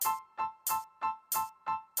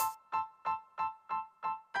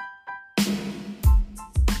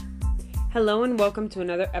Hello and welcome to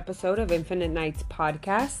another episode of Infinite Nights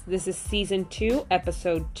Podcast. This is Season 2,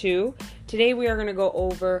 Episode 2. Today we are going to go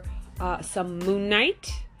over some Moon Knight,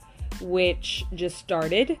 which just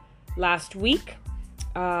started last week.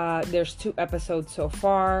 There's 2 episodes so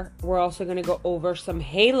far. We're also going to go over some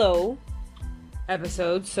Halo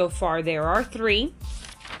episodes. So far there are 3.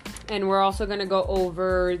 And we're also going to go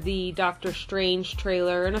over the Doctor Strange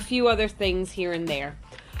trailer and a few other things here and there.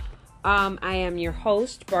 I am your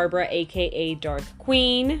host, Barbara, aka Darth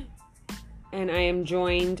Queen, and I am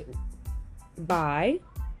joined by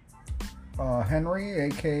Henry,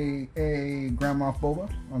 aka Grandma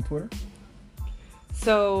Boba on Twitter.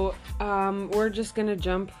 So, we're just gonna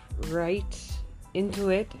jump right into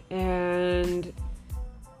it and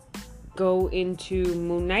go into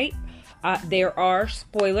Moon Knight. There are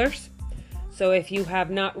spoilers. So if you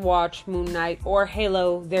have not watched Moon Knight or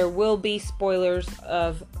Halo, there will be spoilers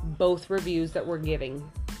of both reviews that we're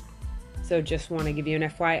giving. So just want to give you an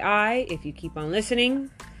FYI. If you keep on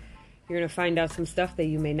listening, you're going to find out some stuff that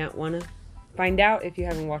you may not want to find out if you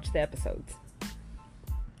haven't watched the episodes.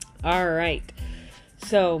 Alright.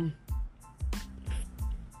 So,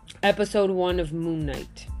 episode 1 of Moon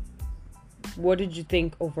Knight. What did you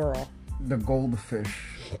think overall? The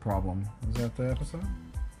goldfish problem. Was that the episode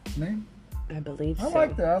name? I believe so. I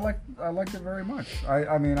liked it. I liked it very much.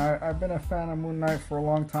 I've been a fan of Moon Knight for a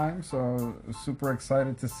long time, so super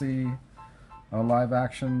excited to see a live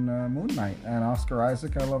action Moon Knight. And Oscar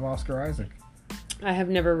Isaac. I love Oscar Isaac. I have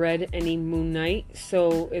never read any Moon Knight,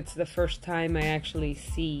 so it's the first time I actually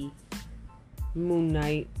see Moon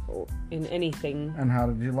Knight in anything. And how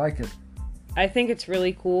did you like it? I think it's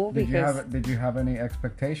really cool Did you have any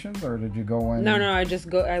expectations, or did you go in? No.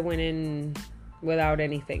 I went in without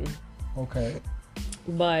anything. Okay.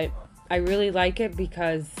 But I really like it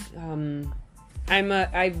because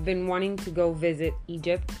I've been wanting to go visit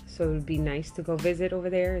Egypt, so it would be nice to go visit over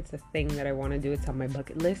there. It's a thing that I want to do. It's on my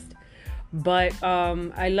bucket list. But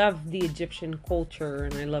I love the Egyptian culture,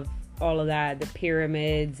 and I love all of that, the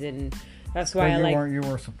pyramids, and that's why You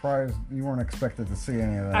were surprised. You weren't expected to see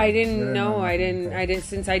any of that. I didn't know. I didn't.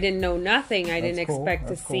 Since I didn't know nothing, I didn't expect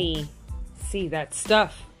to see that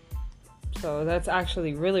stuff. So that's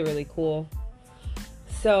actually really, really cool.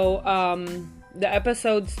 So the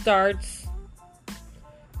episode starts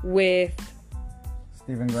with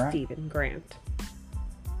Stephen Grant.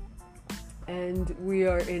 And we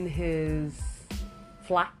are in his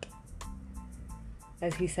flat,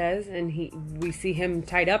 as he says, and we see him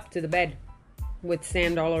tied up to the bed with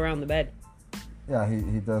sand all around the bed. Yeah,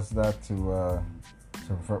 he does that to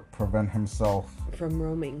prevent himself from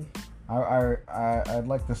roaming. I'd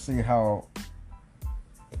like to see how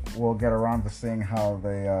we'll get around to seeing how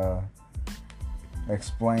they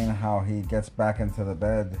explain how he gets back into the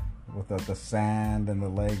bed with the sand and the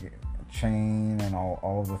leg chain and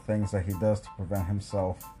all of the things that he does to prevent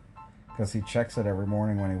himself, because he checks it every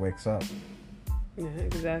morning when he wakes up. Yeah,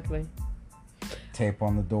 exactly. Tape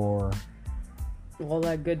on the door. All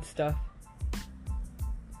that good stuff.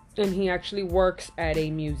 And he actually works at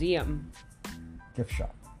a museum. Gift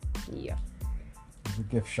shop. Yeah. He's a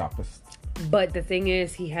gift shopist. But the thing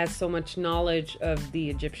is, he has so much knowledge of the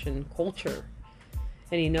Egyptian culture.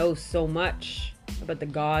 And he knows so much about the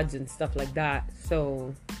gods and stuff like that.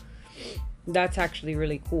 So, that's actually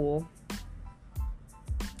really cool.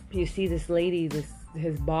 You see this lady,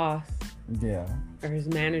 his boss. Yeah. Or his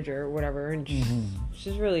manager or whatever. And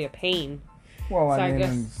she's really a pain. Well, so I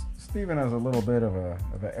guess Stephen is a little bit of an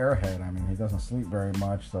airhead. I mean, he doesn't sleep very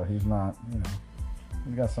much, so he's not,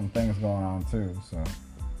 he's got some things going on too, so.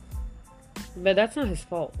 But that's not his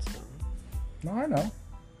fault, so. No, I know.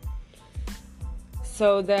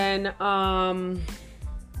 So then,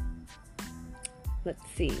 let's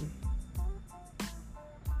see.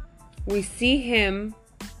 We see him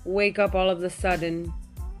wake up all of a sudden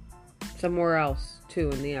somewhere else, too,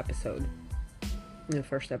 in the episode. In the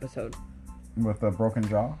first episode. With a broken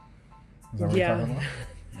jaw? Is that what you're talking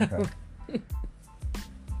about? Okay.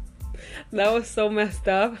 That was so messed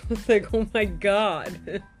up. I was like, oh my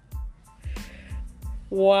god.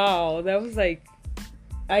 Wow. That was like...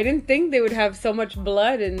 I didn't think they would have so much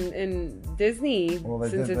blood in Disney,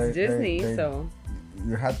 since it's Disney, so...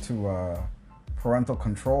 You had to... parental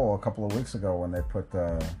control a couple of weeks ago when they put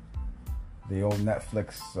the old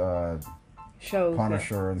Netflix shows,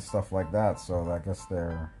 Punisher and stuff like that, so I guess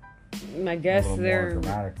they're... I guess they're more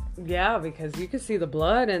dramatic. Yeah, because you can see the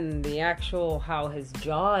blood and the actual how his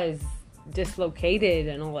jaw is dislocated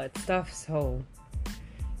and all that stuff, so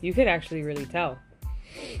you could actually really tell.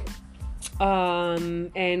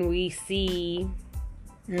 And we see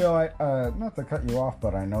You know, I not to cut you off,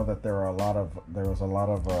 but I know that there was a lot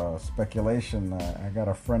of speculation. I got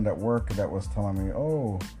a friend at work that was telling me,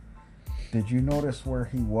 "Oh, did you notice where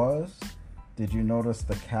he was? Did you notice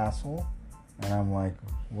the castle?" And I'm like,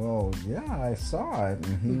 "Well, yeah, I saw it."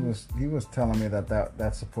 And he was telling me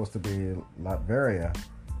that's supposed to be Latveria,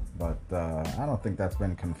 but I don't think that's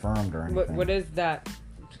been confirmed or anything. What is that?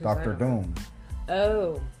 Doctor Doom.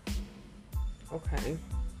 Oh. Okay.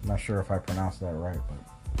 Not sure if I pronounced that right, but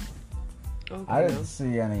Okay, I didn't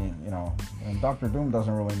see any, and Doctor Doom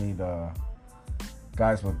doesn't really need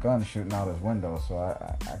guys with guns shooting out his window, so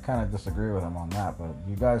I kind of disagree with him on that. But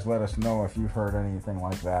you guys let us know if you've heard anything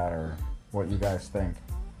like that or what you guys think.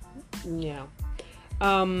 Yeah.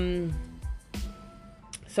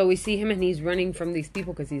 So we see him and he's running from these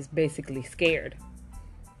people because he's basically scared.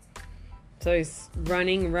 So he's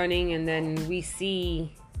running, and then we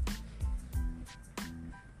see...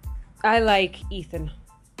 I like Ethan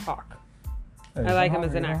Hawke. Hey, I like him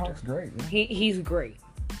as an actor. Hawke's great. Yeah. He's great.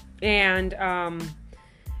 And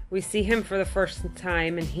we see him for the first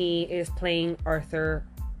time, and he is playing Arthur,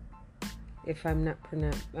 if I'm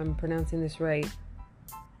pronouncing this right,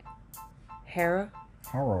 Harrow,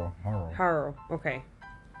 okay.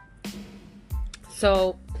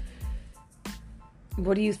 So,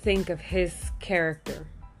 what do you think of his character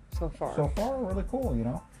so far? So far, really cool,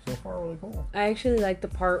 So far, really cool. I actually like the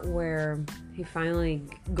part where he finally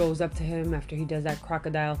goes up to him after he does that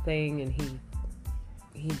crocodile thing, and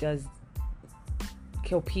he does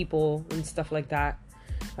kill people and stuff like that.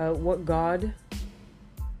 What god?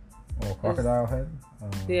 Oh, Crocodile Head?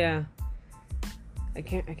 Yeah. I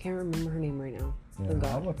can't remember her name right now. Yeah, god.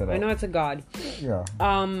 I'll look it up. I know it's a god. Yeah.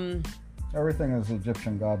 Everything is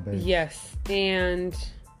Egyptian god based. Yes, and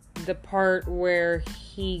the part where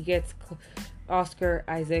Oscar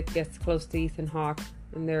Isaac gets close to Ethan Hawke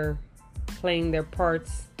and they're playing their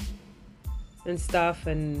parts and stuff,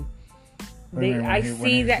 and I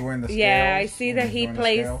see that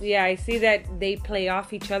they play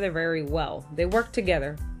off each other very well. They work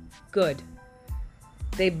together good.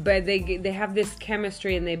 They have this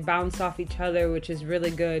chemistry and they bounce off each other, which is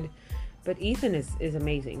really good. But Ethan is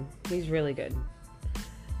amazing. He's really good.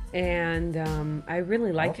 And I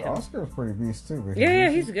really like him. Oscar's pretty beast too.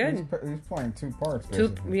 Yeah, he's good. He's playing two parts.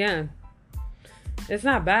 Basically. Yeah, it's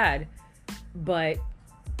not bad, but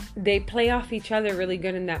they play off each other really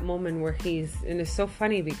good in that moment where and it's so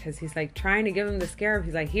funny because he's like trying to give him the scarab.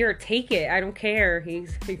 He's like, "Here, take it. I don't care."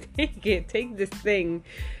 He's like, take this thing,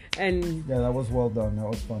 and yeah, that was well done. That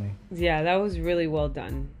was funny. Yeah, that was really well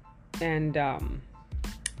done. And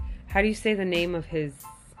how do you say the name of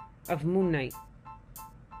Moon Knight?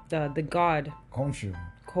 The god Khonshu,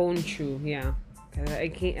 yeah. I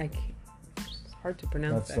can't. It's hard to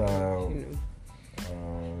pronounce. That's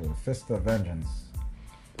Fist of Vengeance.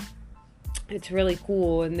 It's really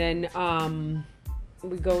cool, and then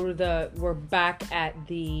we're back at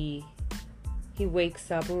he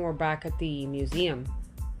wakes up and we're back at the museum.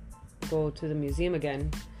 We go to the museum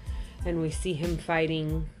again, and we see him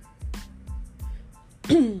fighting.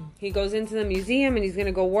 He goes into the museum and he's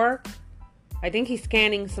gonna go work. I think he's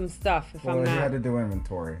scanning some stuff. He had to do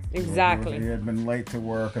inventory. Exactly. He had been late to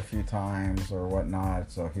work a few times or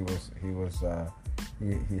whatnot, so he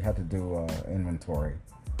had to do inventory.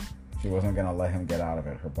 She wasn't gonna let him get out of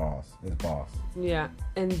it. His boss. Yeah,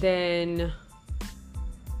 and then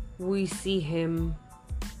we see him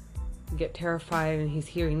get terrified, and he's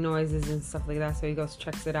hearing noises and stuff like that. So he goes,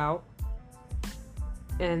 checks it out,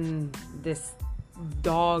 and this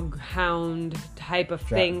dog hound type of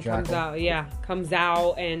thing comes out. Yeah, comes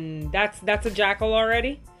out, and that's a jackal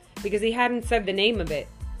already, because he hadn't said the name of it.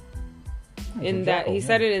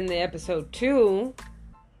 Said it in the episode 2.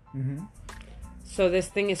 Mm-hmm. So this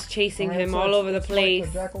thing is chasing him all over the place. Like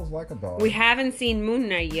a jackal's like a dog. We haven't seen Moon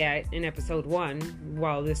Knight yet in episode 1.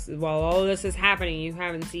 While all this is happening, you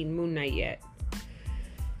haven't seen Moon Knight yet.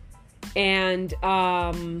 And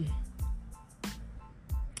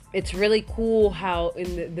it's really cool how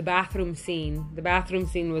in the bathroom scene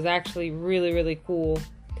was actually really, really cool.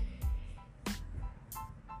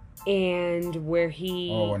 And where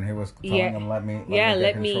when he was telling him, let me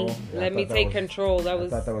take control. I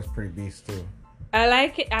thought that was pretty beast too. I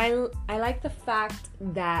like it. I like the fact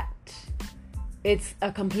that it's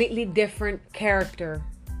a completely different character,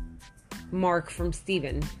 Mark, from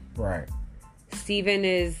Steven. Right. Steven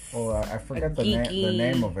is I forget the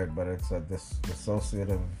name of it, but it's a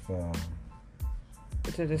dissociative.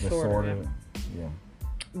 It's a disorder. Yeah.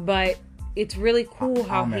 But it's really cool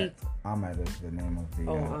how Ahmed is the name of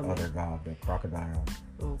the other god, the crocodile.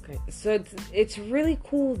 Okay, so it's really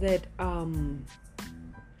cool that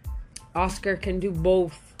Oscar can do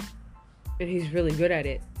both, and he's really good at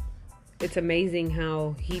it. It's amazing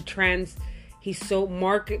how he's so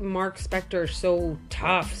Mark Spector, so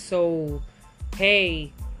tough, so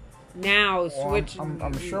hey, now switch.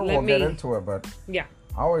 I'm sure we'll get into it, but yeah,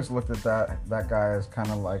 I always looked at that guy as kind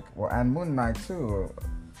of like, well, and Moon Knight too.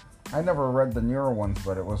 I never read the newer ones,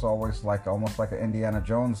 but it was always like almost like an Indiana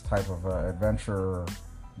Jones type of adventure,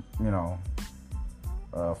 you know,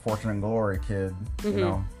 Fortune and Glory kid, you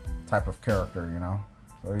know, type of character, you know.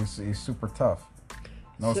 So he's super tough.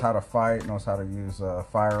 Knows how to fight, knows how to use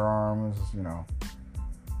firearms, you know.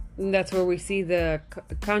 And that's where we see the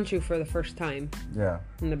Khonshu for the first time. Yeah.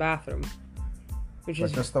 In the bathroom. But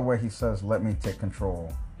just the way he says, "Let me take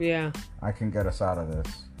control." Yeah. I can get us out of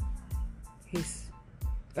this. He's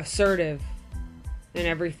assertive and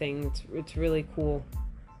everything. It's really cool.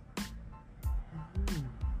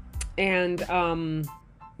 And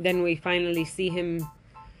then we finally see him.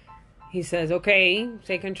 He says, "Okay,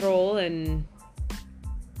 take control," and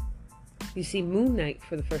you see Moon Knight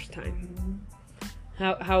for the first time.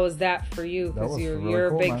 How was that for you? Because you're really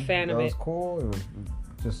cool, a big fan of it. That was cool. It was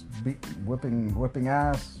just whipping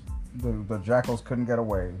ass. The jackals couldn't get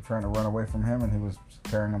away, trying to run away from him, and he was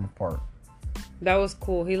tearing them apart. That was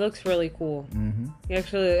cool. He looks really cool. Mm-hmm.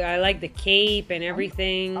 Actually, I like the cape and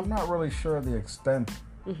everything. I'm not really sure the extent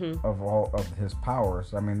of all of his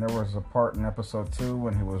powers. I mean, there was a part in episode 2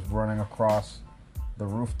 when he was running across the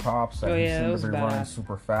rooftops and he seemed to be running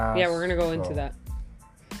super fast. Yeah, we're gonna go into that.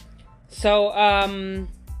 So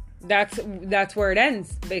that's where it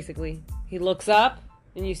ends, basically. He looks up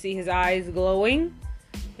and you see his eyes glowing,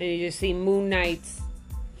 and you just see Moon Knight's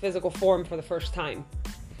physical form for the first time,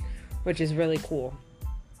 which is really cool.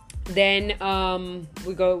 Then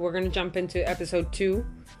we're gonna jump into episode 2.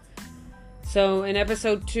 So in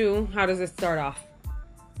episode 2, how does it start off?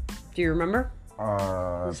 Do you remember?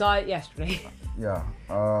 We saw it yesterday. Yeah.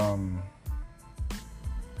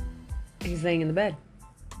 He's laying in the bed.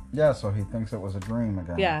 Yeah, so he thinks it was a dream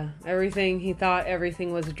again. Yeah, he thought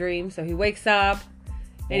everything was a dream. So he wakes up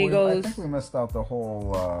and he goes... I think we missed out the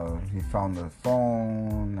whole, he found the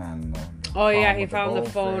phone and... he found the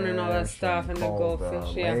phone and all that stuff and the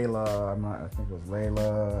goldfish, yeah. Layla, I think it was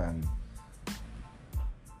Layla and...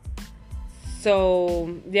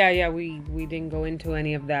 So, we didn't go into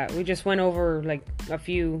any of that. We just went over, like, a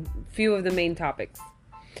few of the main topics.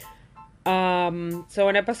 So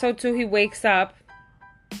in episode 2, he wakes up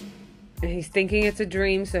and he's thinking it's a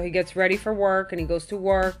dream, so he gets ready for work and he goes to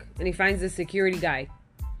work and he finds the security guy.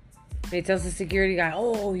 And he tells the security guy,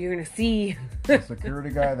 "Oh, you're gonna see." The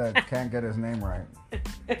security guy that can't get his name right.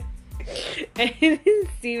 And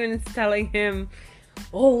Steven's telling him,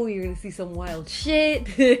 "Oh, you're gonna see some wild shit."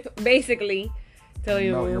 Basically, telling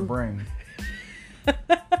him. Melt your brain.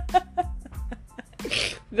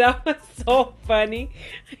 That was so funny.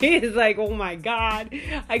 He's like, "Oh my god!"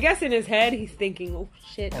 I guess in his head he's thinking, "Oh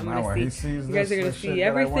shit, I'm gonna see. You guys are gonna see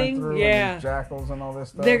everything. Yeah, and jackals and all this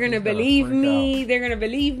stuff. They're gonna believe me. They're gonna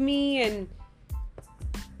believe me." And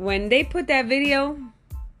when they put that video,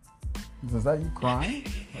 is that you crying?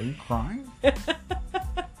 Are you crying?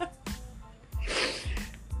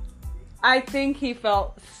 I think he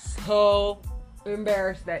felt so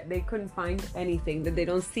embarrassed that they couldn't find anything, that they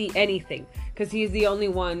don't see anything, because he's the only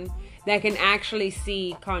one that can actually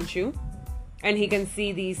see Khonshu, and he can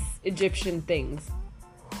see these Egyptian things,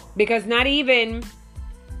 because not even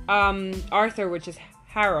Arthur, which is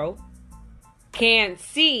Harrow, can't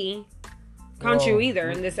see Khonshu either.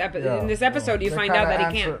 In this episode, you find out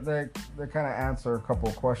that he can't. They kind of answer a couple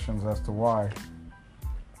of questions as to why.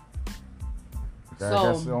 So,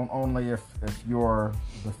 I guess only if you're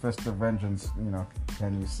the Fist of Vengeance,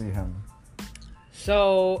 can you see him.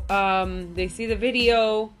 So they see the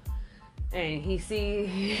video, and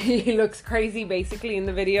he looks crazy basically in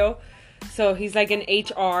the video. So he's like in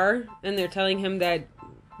HR, and they're telling him that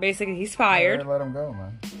basically he's fired. Yeah, let him go,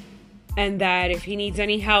 man. And that if he needs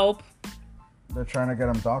any help, they're trying to get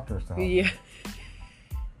him doctors to help.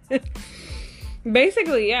 Yeah.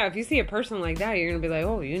 Basically, yeah. If you see a person like that, you're gonna be like,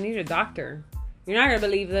 "Oh, you need a doctor." You're not going to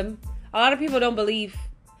believe them. A lot of people don't believe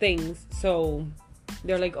things. So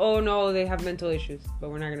they're like, "Oh, no, they have mental issues." But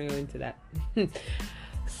we're not going to go into that.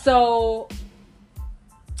 So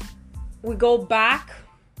we go back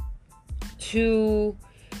to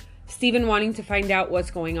Steven wanting to find out what's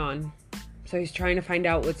going on. So he's trying to find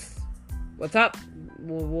out what's up.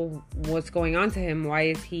 What's going on to him?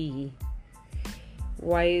 Why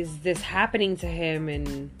is this happening to him?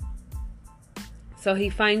 And so he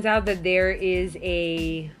finds out that there is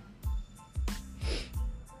he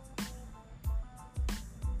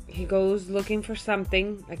he goes looking for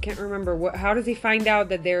something. I can't remember what. How does he find out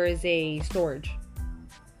that there is a storage?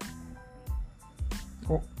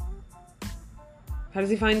 Oh. How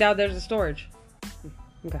does he find out there's a storage?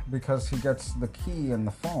 Okay. Because he gets the key in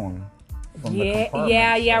the phone. From Yeah, the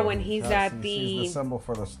compartment. yeah. So When he's he at sees the symbol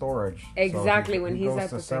for the storage. Exactly, So when he he's goes at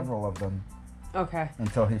to the several of them Okay.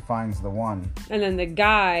 until he finds the one. And then the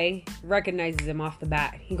guy recognizes him off the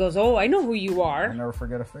bat. He goes, "Oh, I know who you I are." never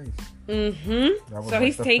forget a face. Mm-hmm. That was So like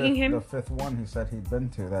he's taking him. The fifth one he said he'd been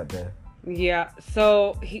to that day. Yeah.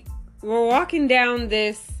 So we're walking down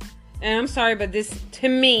this, and I'm sorry, but this, to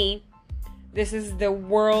me, this is the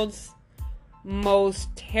world's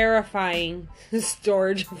most terrifying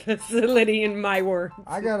storage facility in my words.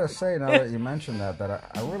 I gotta say, now that you mentioned that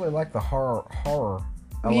I really like the horror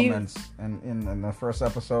elements in the first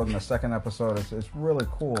episode and the second episode. It's really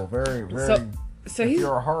cool. Very, very. So if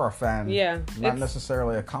you're a horror fan, yeah, not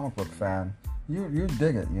necessarily a comic book fan, you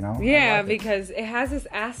dig it, you know? Yeah, like because it has this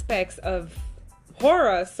aspects of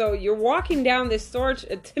horror. So you're walking down this storage.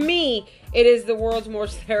 To me, it is the world's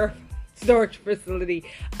most terrifying storage facility.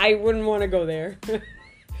 I wouldn't want to go there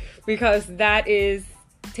because that is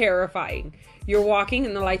terrifying. You're walking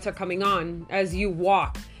and the lights are coming on as you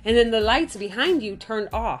walk, and then the lights behind you turned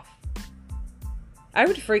off. I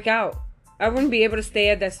would freak out. I wouldn't be able to stay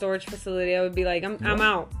at that storage facility. I would be like, I'm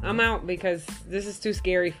out because this is too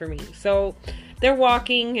scary for me. So they're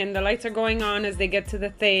walking and the lights are going on as they get to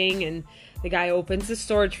the thing, and the guy opens the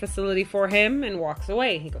storage facility for him and walks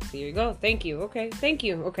away. He goes, "Here you go. Thank you. Okay. Thank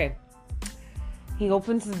you. Okay." He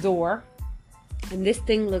opens the door, and this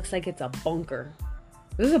thing looks like it's a bunker.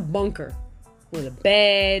 This is a bunker with a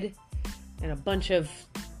bed and a bunch of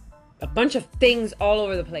things all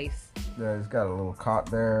over the place. Yeah, he's got a little cot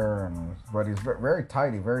there, but he's very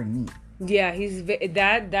tidy, very neat. Yeah, he's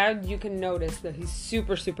that you can notice that he's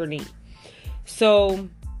super, super neat. So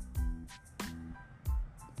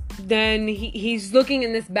then he's looking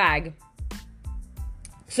in this bag.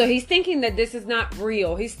 So he's thinking that this is not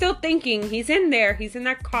real. He's still thinking he's in there. He's in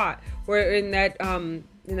that cot, where in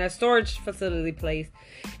that storage facility place,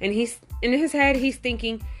 and he's in his head. He's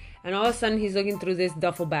thinking, and all of a sudden he's looking through this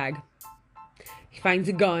duffel bag. He finds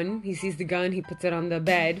a gun. He sees the gun. He puts it on the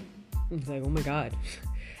bed. He's like, "Oh my god!"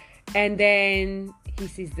 And then he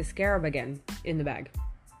sees the scarab again in the bag,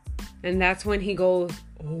 and that's when he goes,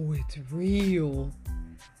 "Oh, it's real!"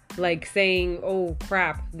 Like saying, "Oh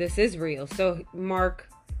crap, this is real." So Mark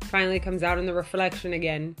finally comes out in the reflection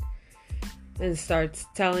again and starts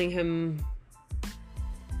telling him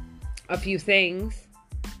a few things,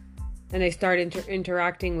 and they start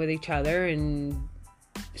interacting with each other, and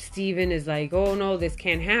Steven is like, "Oh no, this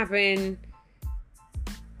can't happen,"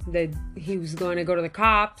 that he was going to go to the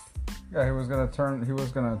cops. Yeah, he was gonna turn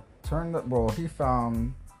he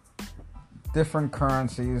found different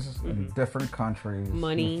currencies in different countries.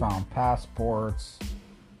 Money. He found passports.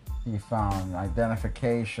 He found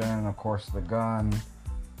identification, of course, the gun.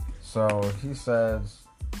 So he says,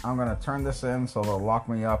 "I'm going to turn this in so they'll lock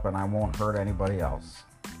me up and I won't hurt anybody else."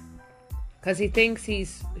 Because he thinks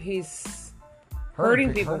he's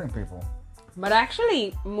hurting people. But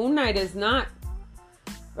actually, Moon Knight is not...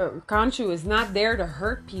 Khonshu is not there to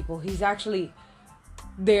hurt people. He's actually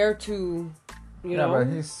there to, you know... Yeah,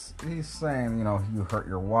 but he's saying, you hurt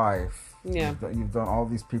your wife. Yeah. You've done all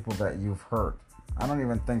these people that you've hurt. I don't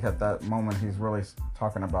even think at that moment he's really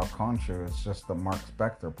talking about Khonshu. It's just the Mark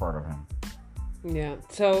Spector part of him. Yeah.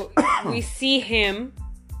 So we see him.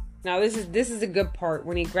 Now this is a good part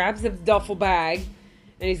when he grabs the duffel bag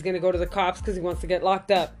and he's gonna go to the cops because he wants to get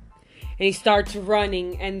locked up. And he starts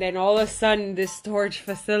running, and then all of a sudden this storage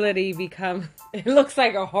facility becomes... It looks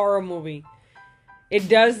like a horror movie. It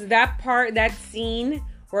does that scene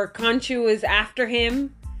where Khonshu is after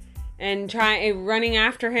him and running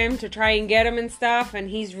after him to try and get him and stuff, and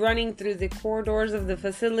he's running through the corridors of the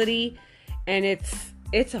facility, and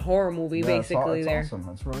it's a horror movie basically. It's there. Awesome.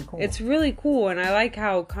 It's really cool. It's really cool, and I like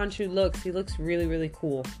how Khonshu looks. He looks really, really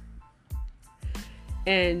cool.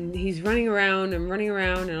 And he's running around, and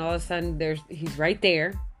all of a sudden he's right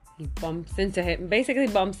there. He bumps into him. He's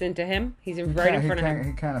right in front of him.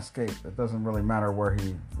 He can't escape. It doesn't really matter where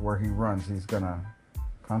he runs. Khonshu's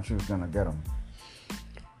gonna get him.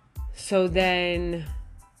 So then,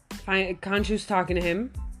 Khonshu's talking to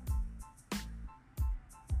him,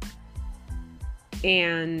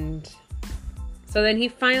 and so then he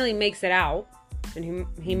finally makes it out, and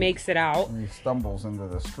he makes it out. And he stumbles into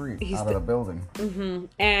the street out of the building. Mm-hmm.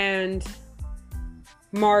 And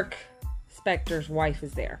Mark Spector's wife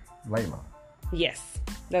is there. Layla. Yes,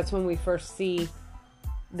 that's when we first see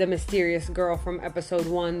the mysterious girl from episode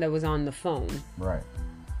 1 that was on the phone. Right.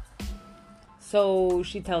 So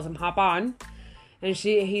she tells him, hop on. And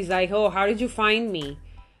he's like, oh, how did you find me?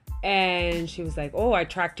 And she was like, oh, I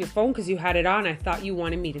tracked your phone because you had it on. I thought you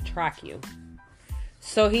wanted me to track you.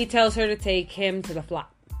 So he tells her to take him to the flat.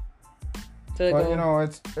 So but, you know,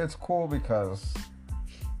 it's cool because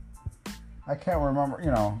I can't remember,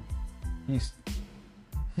 you know, he's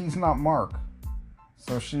not Mark.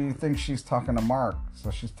 So she thinks she's talking to Mark.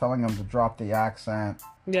 So she's telling him to drop the accent.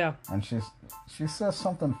 Yeah. And she says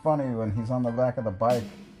something funny when he's on the back of the bike.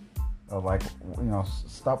 Like, you know,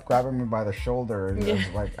 stop grabbing me by the shoulder. And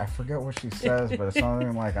it's like, I forget what she says, but it's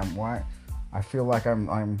something like, I feel like I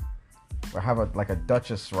have a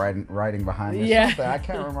duchess riding behind me. Yeah. Something. I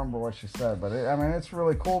can't remember what she said, but I mean, it's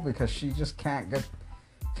really cool because she just can't get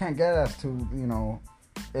us to, you know,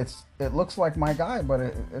 it looks like my guy, but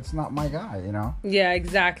it's not my guy, you know? Yeah,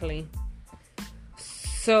 exactly.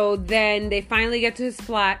 So then they finally get to his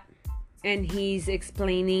flat and he's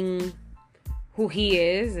explaining who he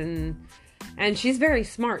is, and she's very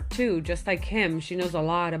smart too, just like him. She knows a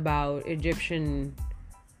lot about Egyptian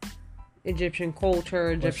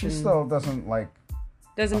culture. But she still doesn't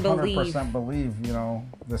 100% believe, you know,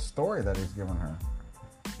 the story that he's given her.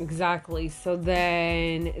 Exactly. So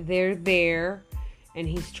then they're there, and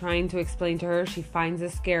he's trying to explain to her. She finds a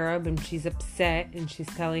scarab, and she's upset, and she's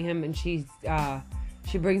telling him, and she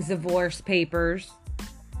brings divorce papers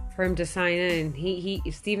for him to sign it,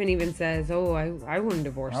 and Stephen even says, oh, I wouldn't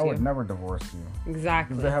divorce you. I would never divorce you.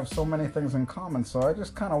 Exactly. Because they have so many things in common. So I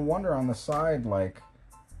just kind of wonder on the side, like,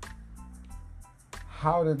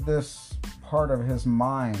 how did this part of his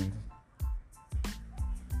mind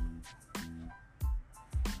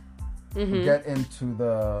get into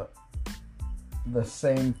the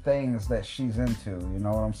same things that she's into? You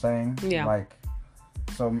know what I'm saying? Yeah. Like,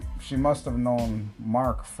 so she must have known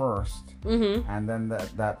Mark first, and then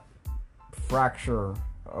that fracture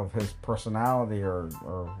of his personality or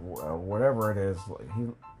whatever it is, he,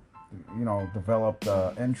 you know, developed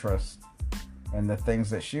interest in the things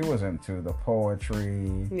that she was into, the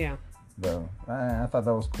poetry. Yeah. I thought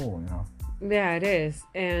that was cool, you know. Yeah, it is,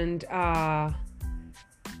 and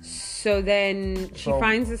so then she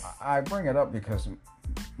finds this. I bring it up because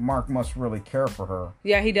Mark must really care for her.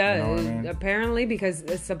 Yeah, he does. You know what I mean? Apparently, because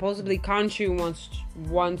supposedly Khonshu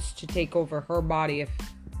wants to take over her body if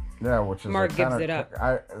which is Mark gives it up.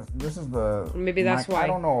 Maybe that's why. I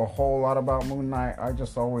don't know a whole lot about Moon Knight. I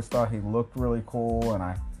just always thought he looked really cool, and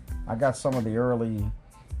I got some of the early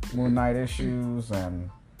Moon Knight issues, and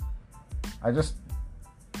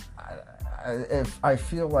I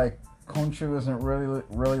feel like Khonshu isn't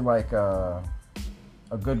really like a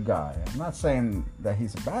good guy. I'm not saying that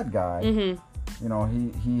he's a bad guy. You know,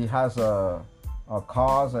 he has a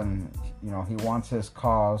cause, and you know, he wants his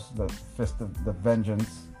cause, the Fist of the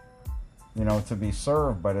Vengeance, you know, to be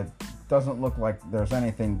served. But it doesn't look like there's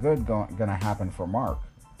anything good gonna happen for Mark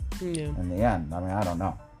in the end. I mean, I don't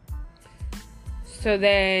know. So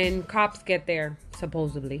then cops get there,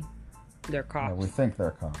 supposedly. They're cops. Yeah, we think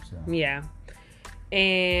they're cops, Yeah.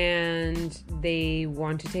 And they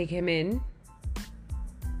want to take him in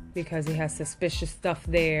because he has suspicious stuff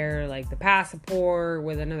there, like the passport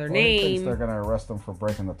with another name. He thinks they're going to arrest him for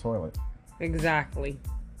breaking the toilet. Exactly.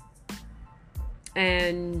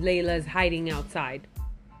 And Layla's hiding outside.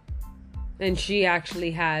 And she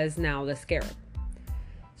actually has now the scarab.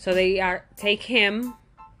 So they take him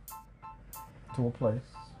to a place.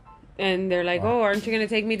 And they're like, oh, aren't you going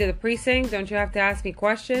to take me to the precinct? Don't you have to ask me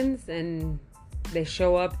questions? And they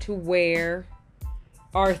show up to where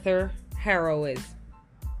Arthur Harrow is.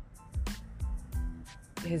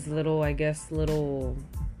 His little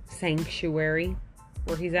sanctuary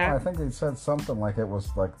where he's at. I think they said something like it was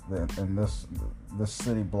like in this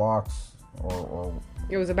city blocks or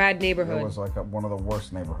it was a bad neighborhood. It was like one of the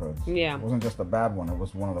worst neighborhoods. Yeah. It wasn't just a bad one. It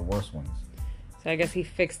was one of the worst ones. So I guess he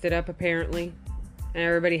fixed it up apparently. And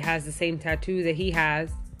everybody has the same tattoo that he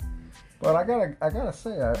has. But I gotta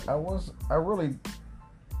say, I really,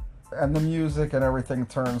 and the music and everything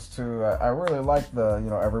turns to, I really like the, you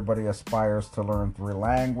know, everybody aspires to learn 3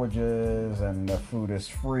 languages, and the food is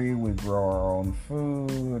free, we grow our own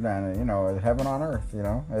food, and, you know, heaven on earth, you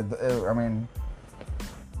know. I mean,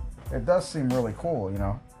 it does seem really cool, you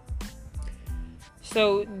know.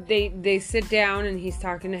 So they sit down and he's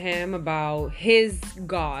talking to him about his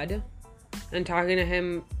God. And talking to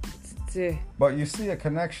him But you see a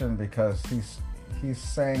connection because he's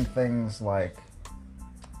saying things like,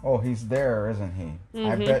 oh, he's there, isn't he?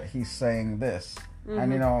 I bet he's saying this.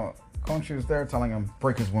 And, you know, Khonshu's there telling him,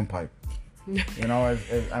 break his windpipe. You know,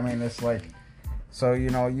 I mean, it's like, So,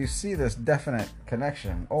 you see this definite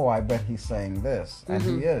connection. Oh, I bet he's saying this. And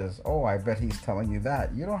he is. Oh, I bet he's telling you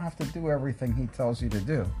that. You don't have to do everything he tells you to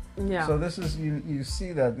do. Yeah. So this is, you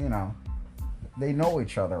see that, they know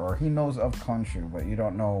each other, or he knows of Khonshu, but you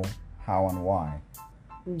don't know how and why.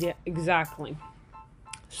 Yeah, exactly.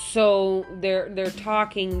 So they're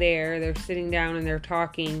talking there. They're sitting down and they're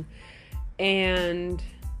talking. And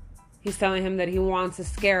he's telling him that he wants a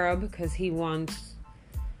scarab because he wants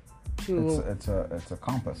to... It's a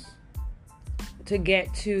compass. To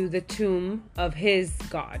get to the tomb of his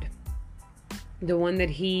god. The one that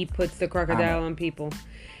he puts the crocodile on people.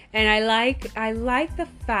 And I like the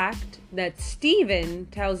fact that Steven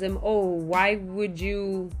tells him, oh,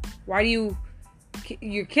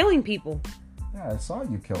 you're killing people. Yeah, I saw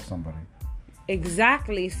you kill somebody.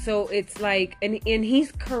 Exactly. So it's like, and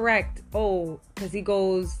he's correct. Oh,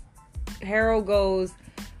 because Harrow goes,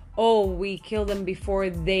 oh, we kill them before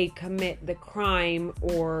they commit the crime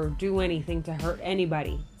or do anything to hurt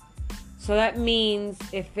anybody. So that means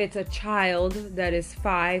if it's a child that is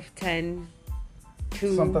 5, 10,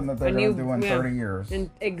 something that they're going to do in 30 years. And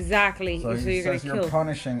exactly. So he you're says you're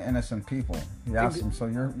punishing innocent people. He asks him, so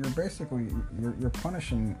you're basically you're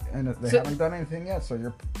punishing, and they haven't done anything yet. So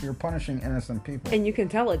you're punishing innocent people. And you can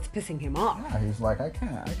tell it's pissing him off. Yeah, he's like, I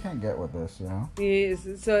can't get with this,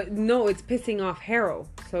 So no, it's pissing off Harrow.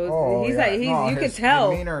 So you could tell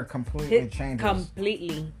his demeanor completely changes.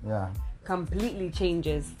 Completely. Yeah. Completely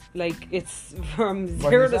changes. Like, it's from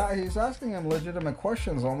But zero to... he's asking him legitimate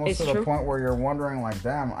questions, almost to the point where you're wondering, like,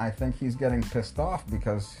 damn, I think he's getting pissed off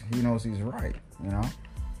because he knows he's right,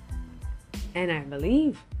 And I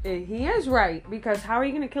believe he is right, because how are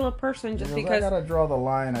you going to kill a person just because... I gotta draw the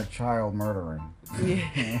line at child murdering.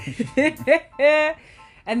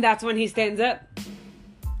 And that's when he stands up,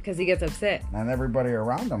 because he gets upset. And everybody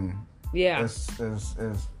around him is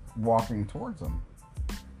walking towards him.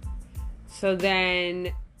 So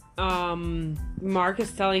then Mark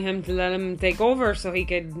is telling him to let him take over so he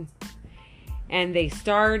could... And they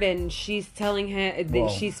start, and she's telling him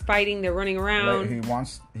she's fighting. They're running around. He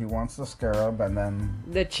wants the scarab, and then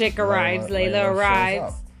the chick arrives. Layla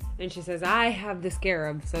arrives, and she says, "I have the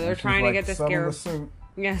scarab." So they're trying to get the scarab. Summon the suit.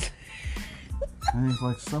 Yes. And he's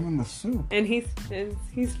like, "Summon the suit." And he's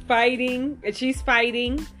fighting, and she's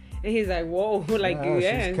fighting, and he's like, "Whoa!"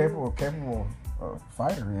 She's capable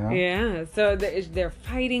fighter, Yeah. So they're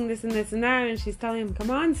fighting this and this and that, and she's telling him, "Come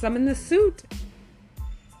on, summon the suit."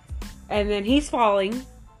 And then he's falling,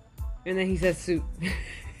 and then he says suit.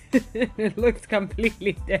 It looks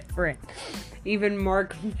completely different. Even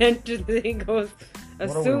Mark mentioned that he goes, a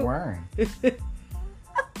what suit. What are we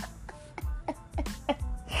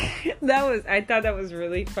wearing? I thought that was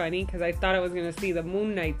really funny, because I thought I was going to see the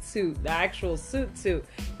Moon Knight suit, the actual suit,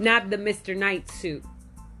 not the Mr. Knight suit.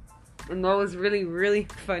 And that was really, really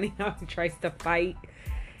funny how he tries to fight.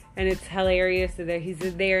 And it's hilarious that he's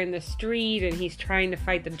there in the street and he's trying to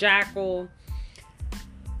fight the jackal.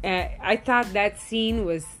 I thought that scene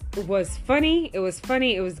was funny. It was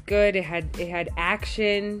funny. It was good. It had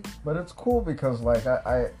action. But it's cool because, like,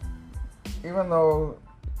 I even though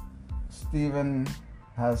Steven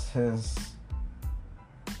has his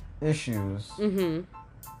issues,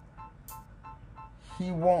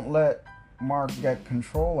 he won't let Mark get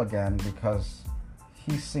control again because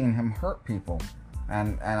he's seen him hurt people.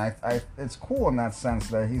 And I it's cool in that sense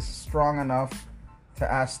that he's strong enough to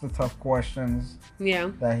ask the tough questions.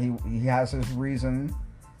 Yeah. That he has his reason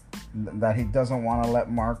that he doesn't want to let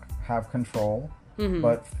Mark have control.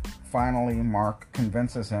 But finally Mark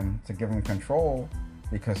convinces him to give him control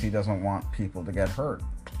because he doesn't want people to get hurt.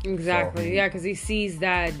 Exactly. So because he sees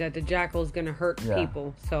that the jackal's going to hurt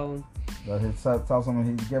people. So. But he tells him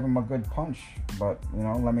he'd give him a good punch. But,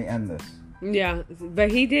 let me end this. Yeah, but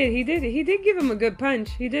he did give him a good punch.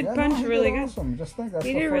 He did punch really good. Awesome. Just think that's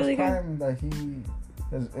the first time that he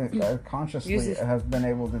has consciously has been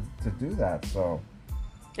able to do that. So,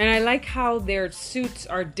 and I like how their suits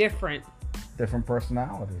are different. Different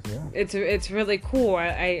personalities. Yeah, it's really cool.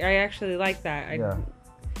 I actually like that.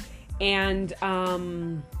 And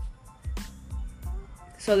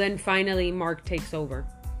so then finally Mark takes over.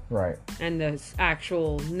 Right. And the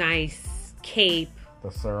actual nice cape. The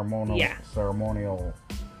ceremonial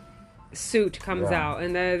suit comes out,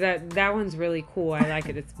 and that one's really cool. I like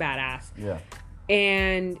it. It's badass. Yeah.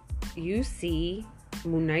 And you see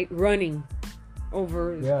Moon Knight running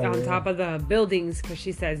over on top of the buildings because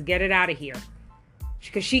she says, "Get it out of here,"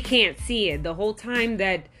 because she can't see it. The whole time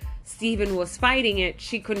that Steven was fighting it,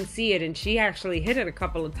 she couldn't see it, and she actually hit it a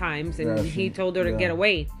couple of times, and he told her to get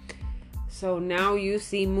away. So now you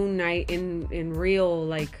see Moon Knight in real,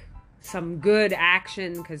 like, some good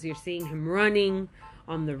action because you're seeing him running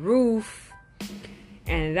on the roof,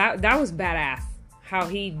 and that was badass. How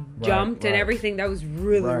he jumped and everything. That was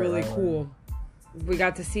really cool. We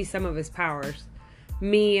got to see some of his powers.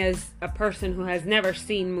 Me, as a person who has never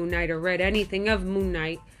seen Moon Knight or read anything of Moon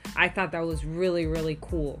Knight, I thought that was really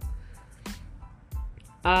cool.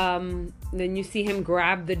 Then you see him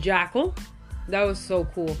grab the jackal. That was so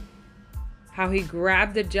cool. How he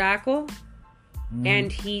grabbed the jackal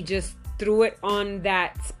and he just threw it on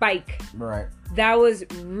that spike. Right. That was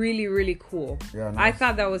really cool. Yeah, I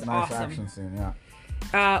thought that was nice awesome. Action scene,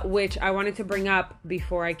 yeah. Which I wanted to bring up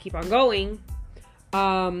before I keep on going.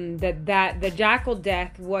 That the jackal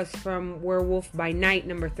death was from Werewolf by Night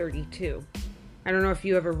number 32. I don't know if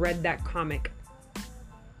you ever read that comic.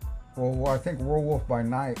 Well, I think Werewolf by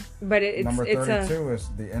Night, but it's number 32 is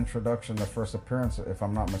the introduction, the first appearance, if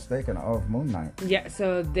I'm not mistaken, of Moon Knight. Yeah,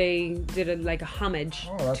 so they did a homage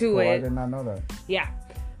that's to cool. it. I did not know that. Yeah,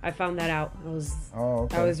 I found that out.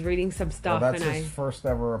 Okay. I was reading some stuff, that's his first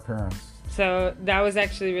ever appearance. So that was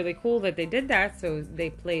actually really cool that they did that. So they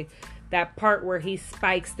played that part where he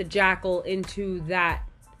spikes the jackal into that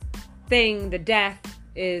thing. The death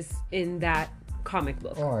is in that comic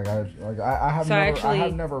book. Oh my god! I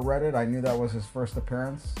have never read it. I knew that was his first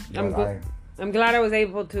appearance. I'm glad I was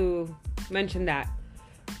able to mention that.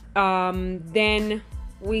 Then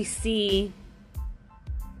we see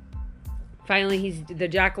finally the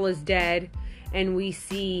jackal is dead, and we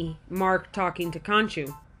see Mark talking to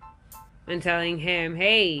Khonshu and telling him,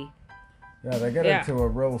 "Hey." Yeah, they get into a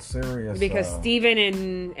real serious... Because Steven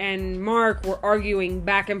and Mark were arguing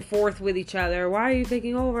back and forth with each other. Why are you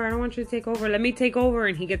taking over? I don't want you to take over. Let me take over.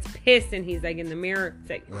 And he gets pissed and he's like in the mirror.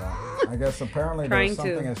 Like, yeah, I guess apparently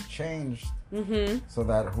something has changed so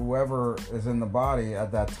that whoever is in the body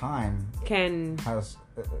at that time has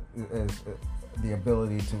the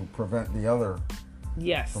ability to prevent the other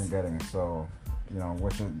from getting it. So,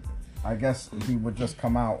 which is, I guess he would just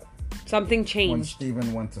come out. Something changed. When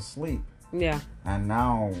Steven went to sleep. Yeah. And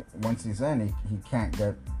now, once he's in, he can't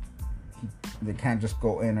get... they can't just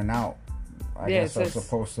go in and out. I guess as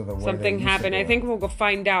opposed to the way something happened. I think we'll go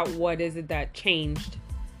find out what is it that changed.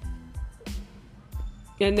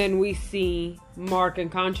 And then we see Mark and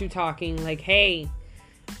Khonshu talking like, hey,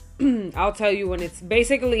 I'll tell you when it's...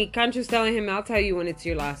 Basically, Khonshu's telling him, I'll tell you when it's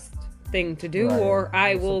your last thing to do, or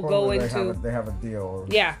I will go into... They have a deal.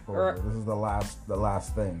 Yeah. This is the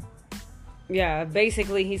last thing. Yeah,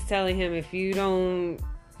 basically he's telling him if you don't...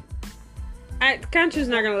 Khonshu's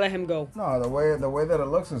not gonna let him go. No, the way that it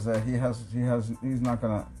looks is that he's not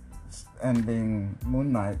gonna end being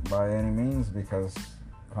Moon Knight by any means because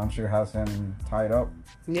Khonshu has him tied up.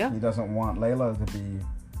 Yeah. He doesn't want Layla to be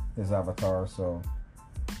his avatar, so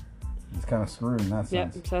he's kind of screwed in that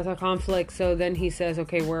sense. Yeah, so that's a conflict. So then he says,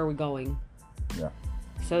 okay, where are we going? Yeah.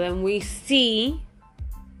 So then we see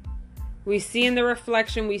in the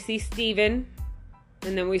reflection, we see Steven,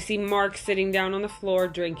 and then we see Mark sitting down on the floor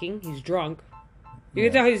drinking. He's drunk. You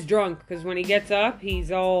can tell he's drunk, because when he gets up,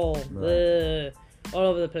 he's all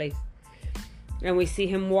over the place. And we see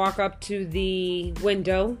him walk up to the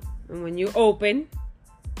window, and when you open,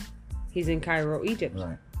 he's in Cairo, Egypt.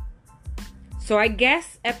 Right. So I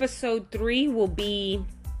guess episode 3 will be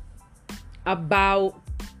about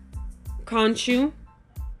Khonshu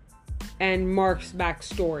and Mark's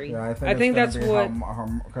backstory. Yeah, I think that's what...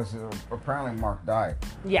 Because apparently Mark died.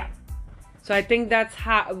 Yeah. So I think that's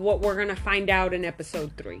what we're going to find out in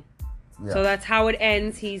episode 3. Yeah. So that's how it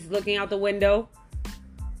ends. He's looking out the window.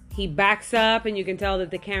 He backs up, and you can tell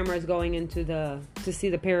that the camera is going into to see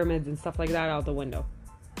the pyramids and stuff like that out the window.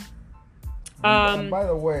 And by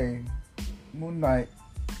the way, Moon Knight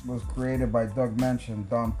was created by Doug Moench and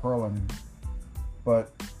Don Perlin,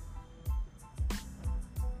 but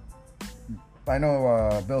I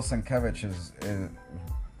know Bill Sienkiewicz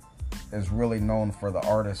is really known for the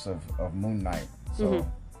artist of Moon Knight. So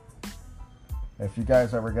if you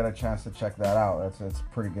guys ever get a chance to check that out, it's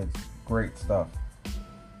pretty good, great stuff.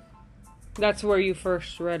 That's where you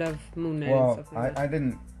first read of Moon Knight. Well, and stuff like I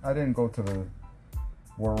didn't go to the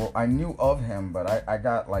where I knew of him, but I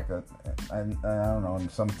got like I don't know,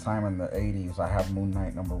 sometime in the 80s I have Moon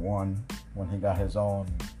Knight #1 when he got his own.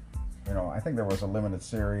 I think there was a limited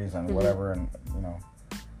series and whatever, and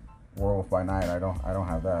Werewolf by Night. I don't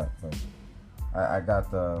have that, but I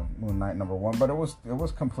got the Moon Knight #1. But it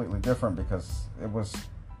was completely different because it was,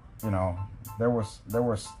 there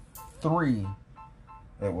was 3.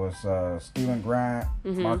 It was Stephen Grant,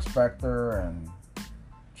 Mark Spector, and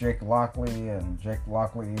Jake Lockley. And Jake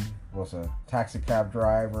Lockley was a taxi cab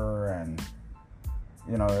driver, and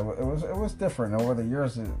it was different over the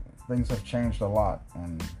years. Things have changed a lot,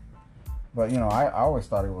 and But I always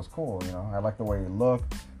thought he was cool. I like the way he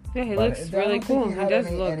looked. Yeah, he looks really cool. He does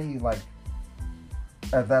look. Any like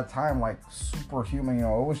at that time like superhuman.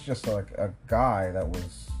 It was just like a guy that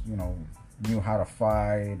was knew how to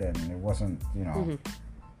fight, and it wasn't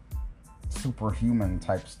superhuman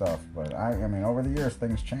type stuff. But I mean, over the years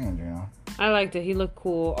things change. I liked it. He looked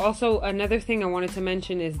cool. Also, another thing I wanted to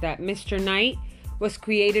mention is that Mr. Knight was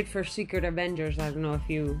created for Secret Avengers. I don't know if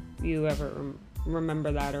you ever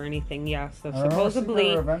remember that or anything. Yeah, so supposedly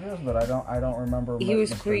Secret Avengers, but I don't remember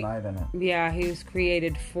Mr. Knight in it. Yeah, he was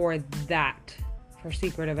created for that, for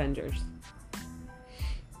Secret Avengers.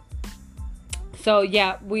 So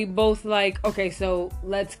yeah, we both like. Okay, so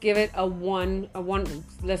let's give it a one.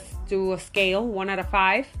 Let's do a scale: 1 out of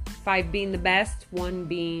 5. 5 being the best, 1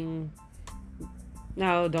 being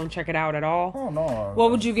no. Don't check it out at all. Oh no. What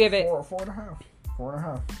would you give it? 4.5.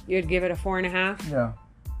 4.5. You'd give it a 4.5. Yeah.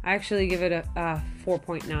 I actually give it a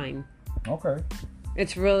 4.9. Okay.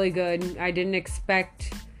 It's really good. I didn't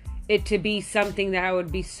expect it to be something that I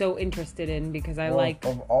would be so interested in because I like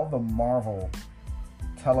of all the Marvel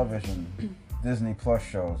television Disney Plus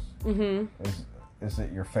shows. Is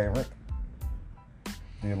it your favorite?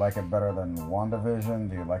 Do you like it better than WandaVision?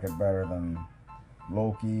 Do you like it better than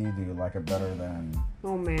Loki? Do you like it better than?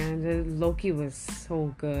 Oh man, Loki was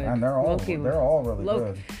so good. And they're all really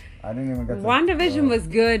good. I didn't even get to WandaVision was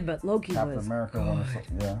good, but Loki Captain was America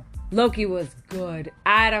good. Yeah. Loki was good.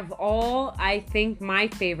 Out of all, I think my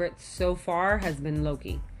favorite so far has been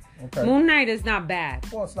Loki. Okay. Moon Knight is not bad.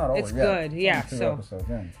 Well, it's not over It's yet. good, yeah. Two So, episodes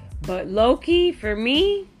in, so. But Loki, for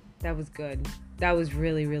me, that was good. That was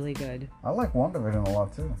really, really good. I like WandaVision a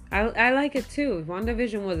lot too. I like it too.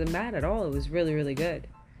 WandaVision wasn't bad at all. It was really, really good.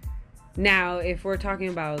 Now, if we're talking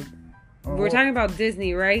about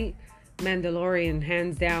Disney, right? Mandalorian,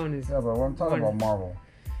 hands down, is. Yeah, but I'm talking about Marvel.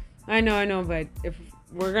 I know, but if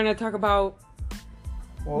we're gonna talk about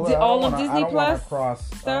all of Disney Plus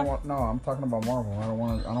stuff. No, I'm talking about Marvel. I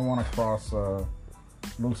don't want to cross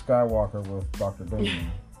Luke Skywalker with Dr.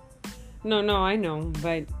 Doom. No, I know,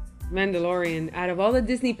 but Mandalorian, out of all the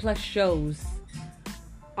Disney Plus shows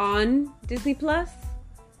on Disney Plus,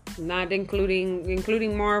 not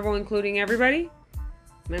including Marvel, including everybody,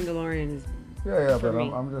 Mandalorian is. Yeah, but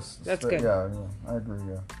me. I'm just. That's good. Yeah, I agree.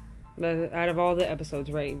 Yeah. But out of all the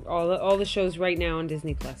episodes, right, all the shows right now on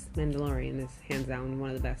Disney Plus, Mandalorian is hands down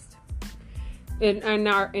one of the best,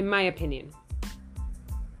 in my opinion.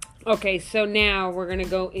 Okay, so now we're gonna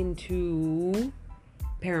go into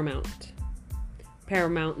Paramount.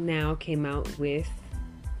 Paramount now came out with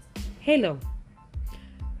Halo.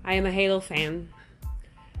 I am a Halo fan.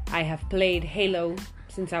 I have played Halo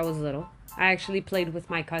since I was little. I actually played with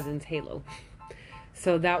my cousins Halo.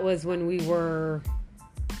 So that was when we were,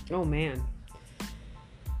 oh man,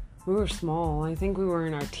 we were small. I think we were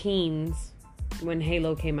in our teens when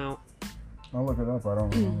Halo came out. I'll look it up. I don't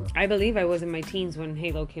remember. I believe I was in my teens when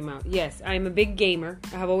Halo came out. Yes, I'm a big gamer.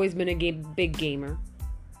 I have always been a big gamer.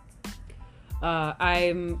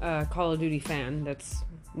 I'm a Call of Duty fan. That's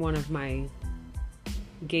one of my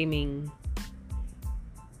gaming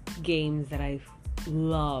games that I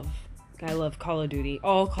love. I love Call of Duty.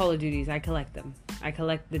 All Call of Duties, I collect them. I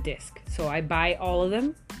collect the disc. So I buy all of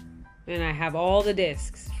them, and I have all the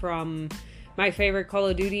discs. From my favorite Call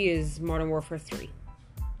of Duty is Modern Warfare 3.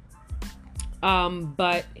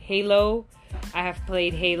 But Halo, I have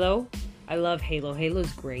played Halo. I love Halo.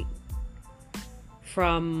 Halo's great.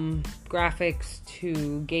 From graphics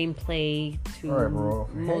to gameplay to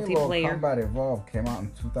multiplayer. Halo Combat Evolved came out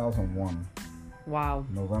in 2001. Wow.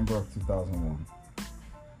 November of 2001.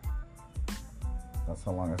 That's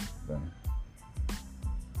how long it's been.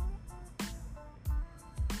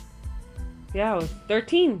 Yeah, I was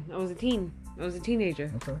 13. I was a teen. I was a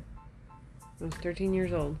teenager. Okay. I was 13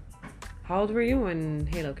 years old. How old were you when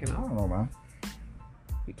Halo came I out? don't know, man.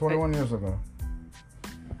 21 years ago.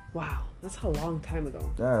 Wow, that's a long time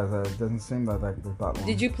ago. Yeah, it doesn't seem that long.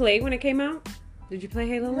 Did you play when it came out? Did you play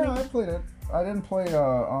Halo? Yeah, I played it. I didn't play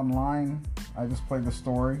online. I just played the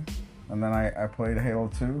story. And then I played Halo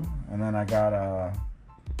 2. And then I got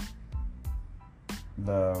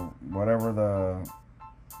the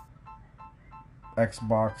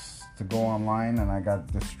Xbox to go online, and I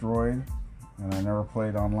got destroyed, and I never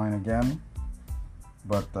played online again.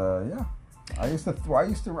 But yeah, I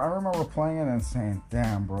remember playing it and saying,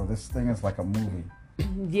 "Damn, bro, this thing is like a movie."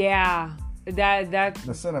 Yeah, that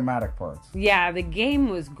the cinematic parts. Yeah, the game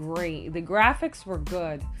was great. The graphics were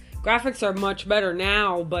good. Graphics are much better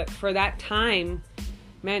now, but for that time,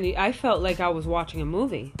 man, I felt like I was watching a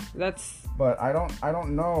movie. But I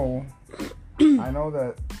don't know. I know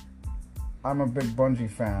that I'm a big Bungie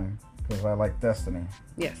fan because I like Destiny.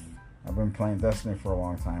 Yes. I've been playing Destiny for a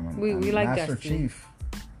long time, and We like Master Destiny. Chief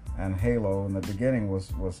and Halo in the beginning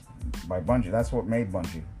was by Bungie. That's what made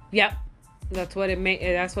Bungie. Yep. That's what made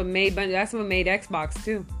Xbox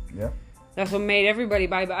too. Yep. That's what made everybody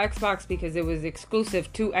buy the Xbox, because it was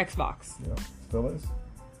exclusive to Xbox. Yep. Still is.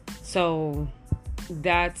 So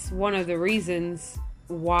that's one of the reasons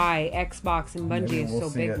why Xbox and Bungie Maybe is we'll so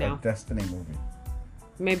see big now. a Destiny movie.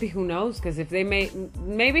 Maybe, who knows? Because if they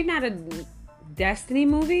maybe not a Destiny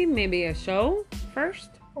movie, maybe a show first.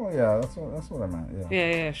 Oh yeah, that's what I meant. Yeah.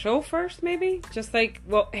 Yeah, show first maybe. Just like,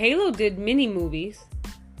 well, Halo did mini movies.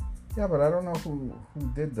 Yeah, but I don't know who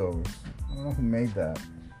did those. I don't know who made that.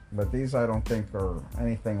 But these I don't think are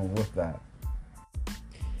anything with that.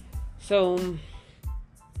 So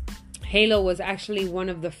Halo was actually one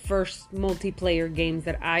of the first multiplayer games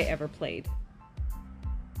that I ever played.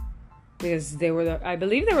 Because I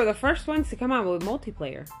believe they were the first ones to come out with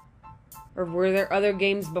multiplayer. Or were there other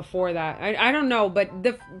games before that? I don't know, but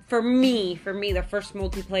for me, the first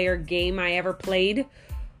multiplayer game I ever played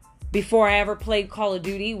before I ever played Call of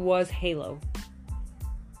Duty was Halo.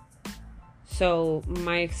 So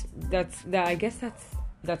I guess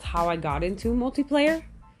that's how I got into multiplayer.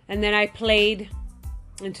 And then I played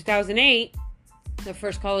in 2008. The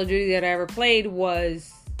first Call of Duty that I ever played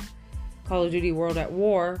was Call of Duty World at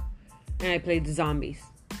War, and I played the zombies.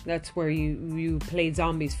 That's where you played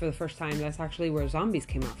zombies for the first time. That's actually where zombies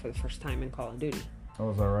came out for the first time in Call of Duty. Oh,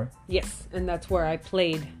 is that right? Yes, and that's where I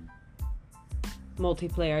played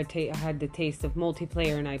multiplayer. I had the taste of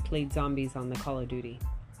multiplayer, and I played zombies on the Call of Duty.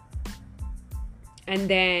 And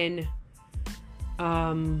then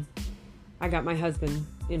I got my husband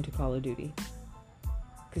into Call of Duty,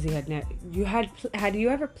 because he had you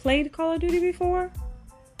ever played Call of Duty before?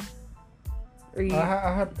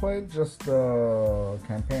 I had played just the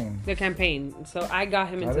campaign. The campaign. So I got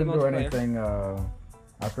him into the multiplayer. I didn't do anything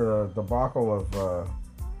after the debacle of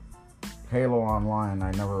Halo Online.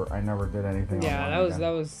 I never did anything. Yeah, online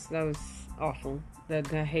that was awful.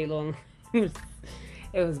 The Halo, it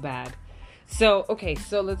was bad. So okay,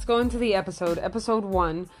 so let's go into the episode. Episode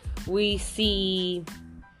 1, we see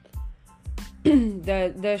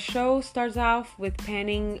the show starts off with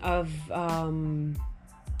panning of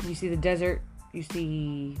you see the desert. You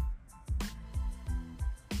see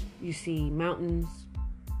mountains,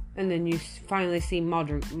 and then you finally see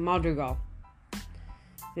Madrigal.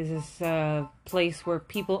 This is a place where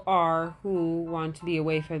people are who want to be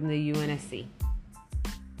away from the UNSC.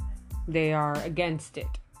 They are against it,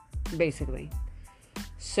 basically.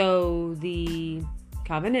 So the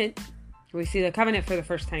Covenant, we see the Covenant for the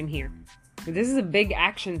first time here. This is a big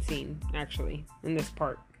action scene, actually, in this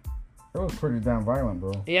part. It was pretty damn violent,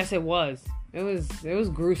 bro. Yes, it was. It was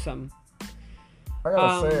gruesome. I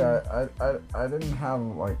gotta say, I didn't have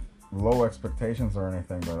like low expectations or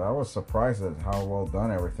anything, but I was surprised at how well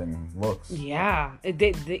done everything looks. Yeah,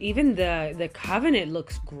 even the Covenant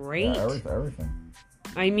looks great. Yeah, everything.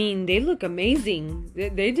 I mean, they look amazing.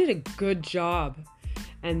 They did a good job,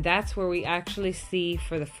 and that's where we actually see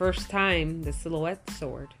for the first time the Silhouette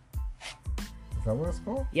sword. Is that what it's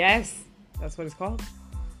called? Yes, that's what it's called.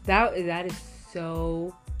 That is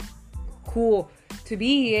so cool to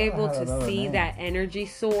be able to see that energy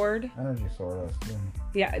sword. Energy sword,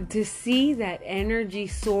 yeah. To see that energy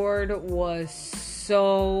sword was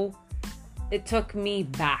so. It took me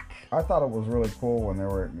back. I thought it was really cool when it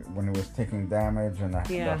was taking damage, and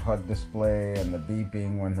the HUD display and the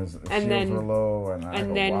beeping when his shields were low,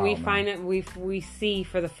 and then wow, we man. find it. We see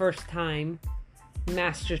for the first time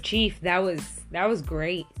Master Chief. That was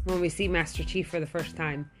great when we see Master Chief for the first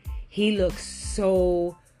time. He looks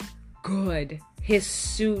so good. His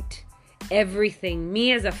suit, everything.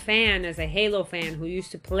 Me as a Halo fan who used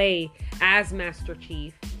to play as Master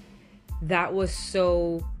Chief, that was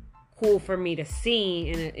so cool for me to see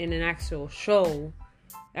in an actual show.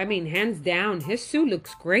 I mean, hands down, his suit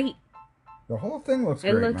looks great. The whole thing looks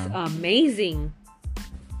great, It looks amazing.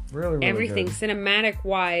 Really Everything good. Cinematic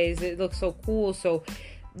wise, it looks so cool. So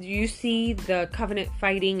you see the Covenant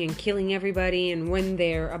fighting and killing everybody, and when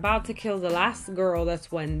they're about to kill the last girl,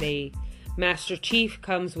 that's when Master Chief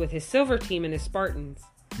comes with his Silver Team and his Spartans.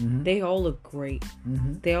 Mm-hmm. They all look great.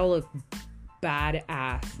 Mm-hmm. They all look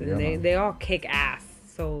badass, and they all kick ass.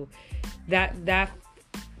 So that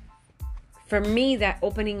for me, that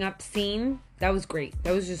opening up scene, that was great.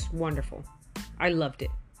 That was just wonderful. I loved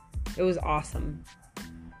it. It was awesome.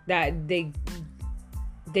 That they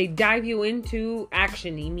dive you into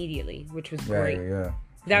action immediately, which was great. Yeah.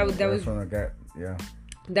 That was That was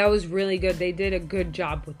really good. They did a good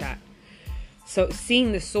job with that. So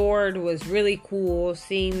seeing the sword was really cool.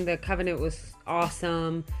 Seeing the Covenant was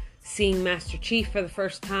awesome. seeing Master Chief for the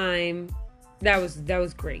first time. That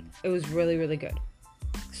was great. It was really, really good.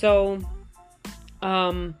 So,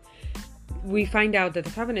 we find out that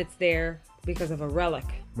the Covenant's there because of a relic.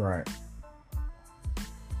 Right.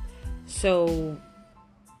 So,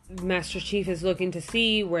 Master Chief is looking to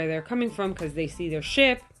see where they're coming from because they see their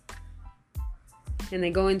ship. And they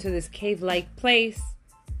go into this cave-like place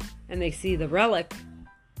and they see the relic.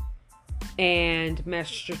 And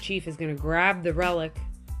Master Chief is going to grab the relic.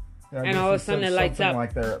 Yeah, and all of a sudden it lights up.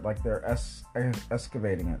 Like they're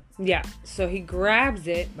excavating it. Yeah, so he grabs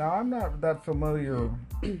it. Now, I'm not that familiar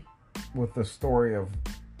with the story of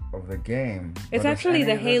the game. It's actually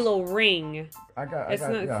the Halo ring. It's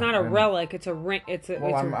not a relic. It's a ring.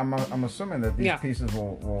 I'm assuming that these pieces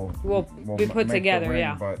will be put together. Ring,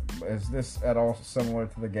 yeah. But is this at all similar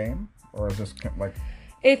to the game, or is this like?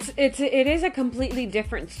 It is a completely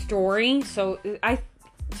different story. So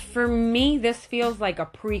for me, this feels like a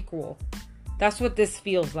prequel. That's what this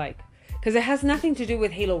feels like, because it has nothing to do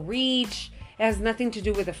with Halo Reach. It has nothing to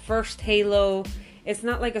do with the first Halo. It's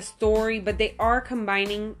not like a story, but they are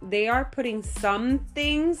putting some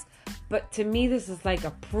things, but to me this is like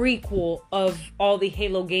a prequel of all the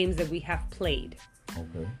Halo games that we have played.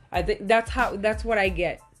 Okay. I think that's what I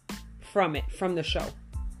get from the show.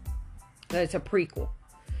 That it's a prequel.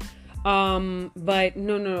 But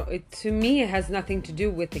no, to me it has nothing to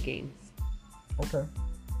do with the games. Okay.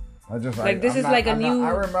 This is like a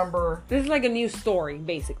new story,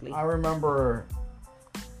 basically. I remember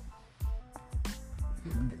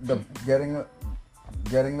getting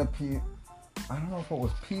the piece. I don't know if it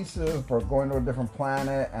was pieces or going to a different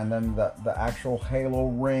planet, and then the actual Halo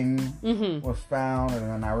ring was found, and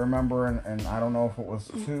then I remember, and I don't know if it was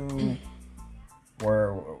 2,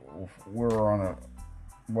 where we were on a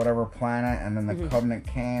whatever planet, and then the Covenant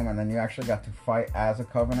came, and then you actually got to fight as a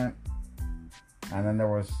Covenant. And then there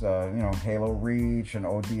was, Halo Reach and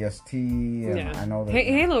ODST. And I know that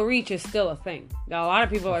Halo Reach is still a thing. A lot of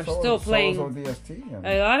people are still playing. So is ODST.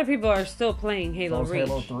 A lot of people are still playing Halo Reach.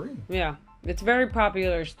 Halo 3. Yeah, it's very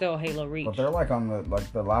popular still. Halo Reach. But they're like on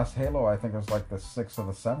the last Halo. I think it was like the 6th or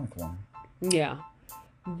the 7th one. Yeah,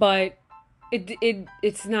 but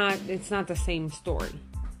it's not the same story.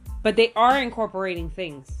 But they are incorporating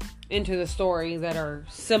things into the story that are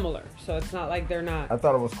similar, so it's not like they're not. I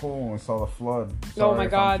thought it was cool when we saw the flood. Oh my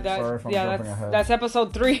god, that's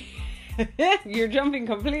episode 3. You're jumping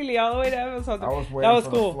completely all the way to episode 3. I was waiting for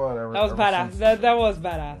cool. The flood that was badass. That was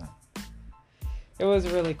badass. Yeah. It was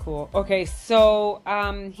really cool. Okay, so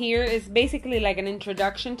here is basically like an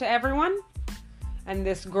introduction to everyone, and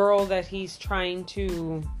this girl that he's trying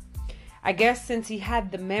to, I guess since he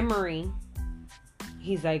had the memory,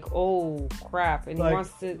 he's like, oh crap, and he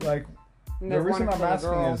wants to. Like, the reason I'm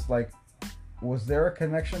asking is like, was there a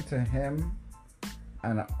connection to him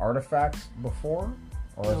and artifacts before,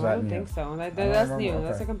 or is that new? I don't think so. That's new. Okay.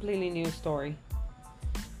 That's a completely new story.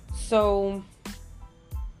 So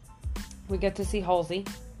we get to see Halsey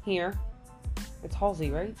here. It's Halsey,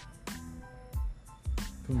 right?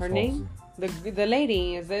 Who's her Halsey? Name? The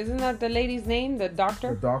lady isn't that the lady's name? The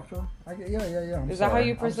doctor. The doctor. Yeah. Is that how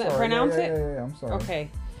you pronounce it? Yeah. I'm sorry. Okay,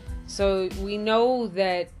 so we know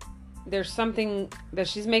that there's something that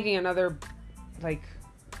she's making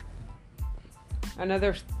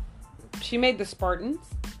She made the Spartans,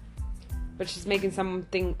 but she's making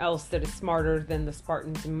something else that is smarter than the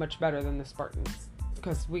Spartans and much better than the Spartans,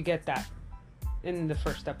 because we get that in the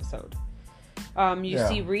first episode. You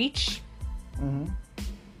see Reach. Mm-hmm.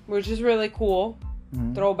 Which is really cool.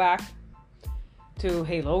 Mm-hmm. Throwback to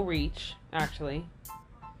Halo Reach, actually.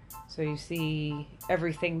 So you see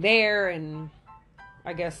everything there, and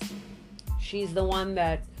I guess she's the one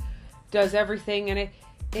that does everything.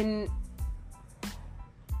 And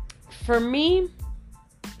for me,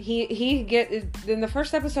 he in the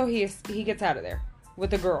first episode he gets out of there with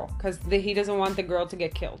the girl because he doesn't want the girl to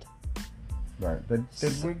get killed. Right.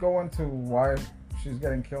 Did we go into why she's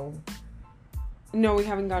getting killed? No, we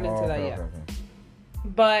haven't gone into that yet. Okay.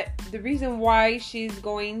 But the reason why she's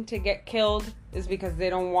going to get killed is because they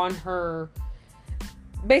don't want her.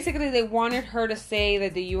 Basically, they wanted her to say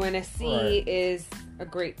that the UNSC is a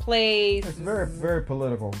great place. It's very, very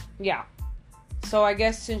political. Yeah. So I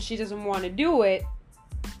guess since she doesn't want to do it,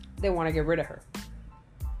 they want to get rid of her.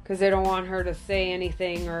 Because they don't want her to say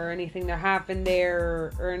anything or anything that happened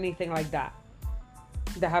there or anything like that.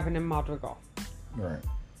 That happened in Madrigal. Right.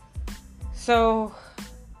 So,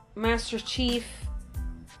 Master Chief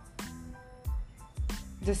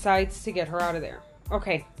decides to get her out of there.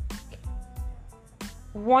 Okay.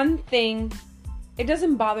 One thing, it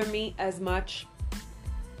doesn't bother me as much,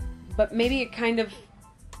 but maybe it kind of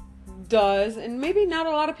does, and maybe not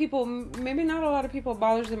a lot of people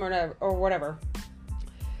bothers them or whatever.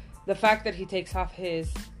 The fact that he takes off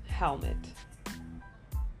his helmet.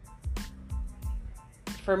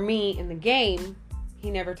 For me, in the game,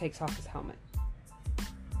 he never takes off his helmet.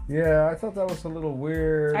 Yeah, I thought that was a little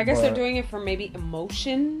weird. I guess they're doing it for maybe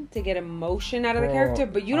emotion, to get emotion out of the character,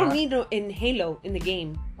 but you don't need it in Halo, in the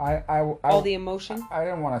game. All the emotion. I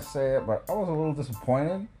didn't want to say it, but I was a little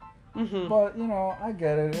disappointed. Mm-hmm. But, you know, I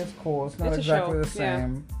get it. It's cool. It's not exactly the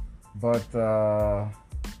same. Yeah. But,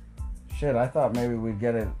 shit, I thought maybe we'd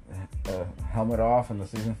get it helmet off in the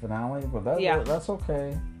season finale, but that's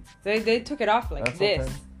okay. They took it off like that's this.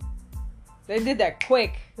 Okay. They did that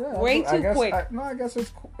quick. Yeah, way too quick. I guess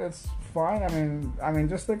it's fine. I mean,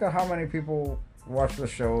 just think of how many people watch the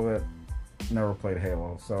show that never played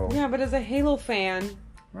Halo. So yeah, but as a Halo fan,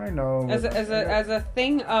 I know. As a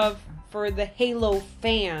thing for the Halo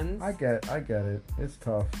fans, I get it. It's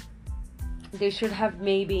tough. They should have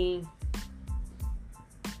maybe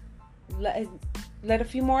let a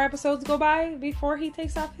few more episodes go by before he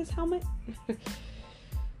takes off his helmet.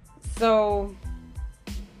 So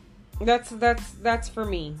that's for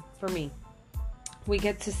me. We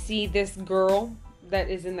get to see this girl that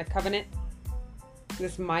is in the Covenant.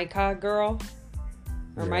 This Micah girl.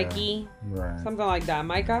 Or Mikey. Right. Something like that.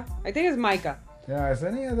 Micah? I think it's Micah. Yeah, is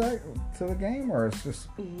any of that to the game, or it's just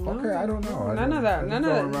no, okay? I don't know. None of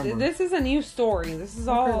that. This is a new story. This is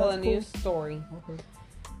all a new story. Okay.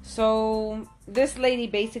 So this lady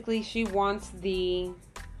basically, she wants the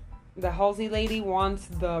Halsey lady wants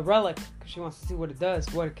the relic because she wants to see what it does,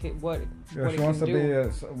 what it can do.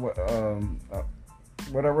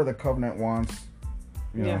 Whatever the Covenant wants.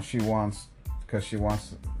 You know, she wants,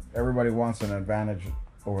 because everybody wants an advantage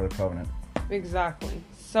over the Covenant. Exactly.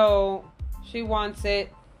 So she wants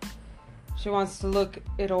it. She wants to look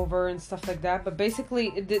it over and stuff like that. But basically,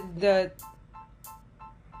 that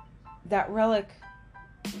relic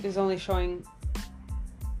is only showing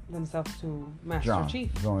themselves to Master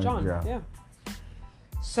Chief. John. Yeah.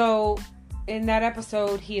 So in that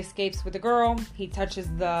episode, he escapes with the girl. He touches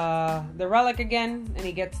the relic again, and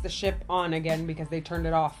he gets the ship on again because they turned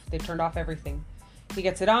it off. They turned off everything. He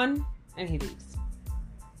gets it on, and he leaves.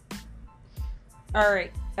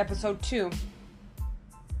 Alright, episode 2.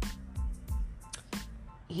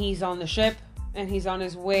 He's on the ship, and he's on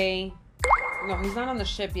his way. No, he's not on the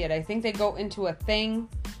ship yet. I think they go into a thing,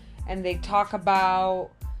 and they talk about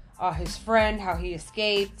his friend, how he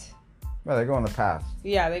escaped. Yeah, they go in the past.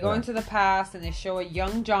 Yeah, they go into the past, and they show a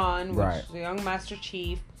young John, which is a young Master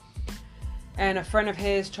Chief, and a friend of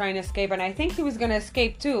his trying to escape. And I think he was going to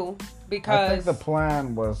escape too, because I think the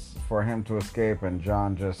plan was for him to escape, and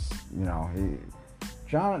John just, you know,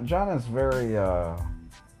 John is very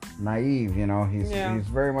naive, you know. He's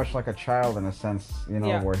very much like a child in a sense, you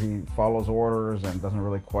know, where he follows orders and doesn't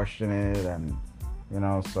really question it, and you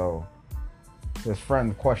know, so his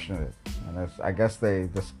friend questioned it, and I guess they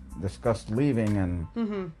discussed leaving,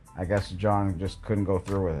 and I guess John just couldn't go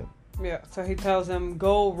through with it. Yeah, so he tells him,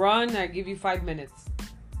 go run, I give you 5 minutes.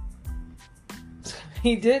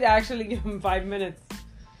 He did actually give him 5 minutes.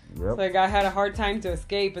 Yep. Like, I had a hard time to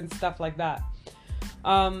escape and stuff like that.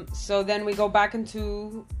 So then we go back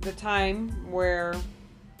into the time where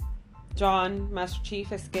John, Master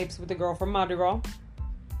Chief, escapes with the girl from Madrigal,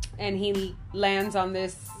 and he lands on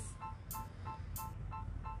this.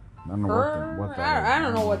 I don't know what that is. I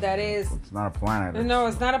don't know what that is. It's not a planet. No,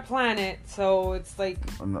 it's not a planet. So it's like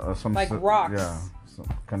rocks. Yeah, some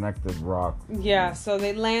connected rock. Yeah, so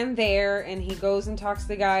they land there, and he goes and talks to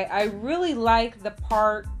the guy. I really like the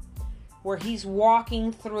part where he's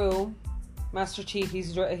walking through. Master Chief,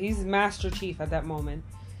 he's Master Chief at that moment,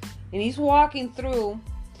 and he's walking through,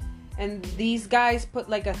 and these guys put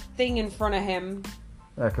like a thing in front of him.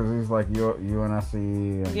 Yeah, because he's like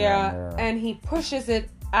UNSC. And he pushes it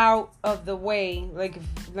out of the way, like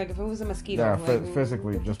if it was a mosquito. Yeah, like,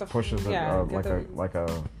 physically just pushes it like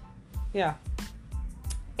a. Yeah.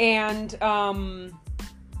 And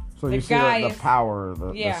So you see the power,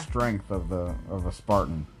 the strength of a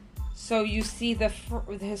Spartan. So you see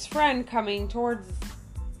his friend coming towards,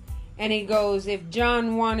 and he goes, if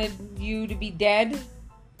John wanted you to be dead,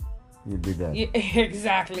 you'd be dead.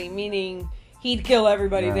 Exactly, meaning he'd kill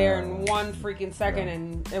everybody there in 1 freaking second,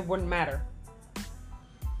 and it wouldn't matter.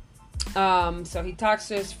 So he talks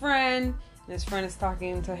to his friend, and his friend is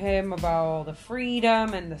talking to him about all the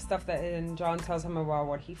freedom and the stuff and John tells him about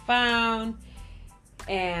what he found,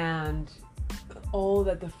 and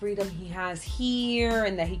that the freedom he has here,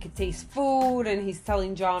 and that he could taste food, and he's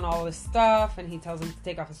telling John all this stuff, and he tells him to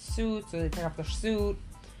take off his suit, so they take off their suit.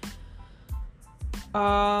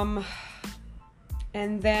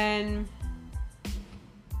 And then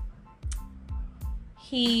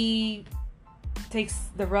he takes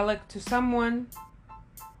the relic to someone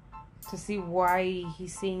to see why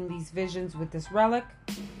he's seeing these visions with this relic.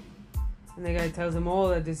 And the guy tells him, oh,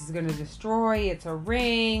 that this is going to destroy. It's a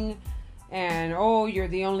ring. And, oh, you're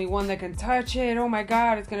the only one that can touch it. Oh, my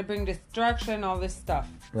God, it's going to bring destruction, all this stuff.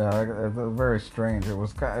 Yeah, it was very strange.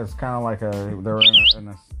 It's kind of like they were in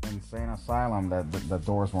an insane asylum that the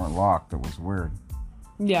doors weren't locked. It was weird.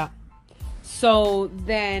 Yeah. So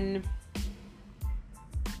then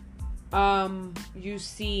you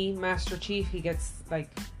see Master Chief, he gets like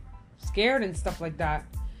scared and stuff like that,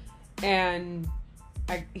 and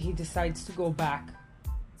he decides to go back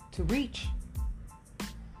to Reach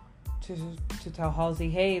to tell Halsey,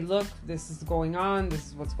 hey, look, this is going on, this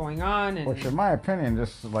is what's going on. And which in my opinion,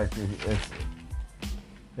 just like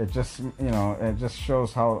it just, you know, it just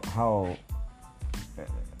shows how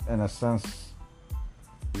in a sense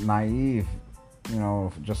naive, you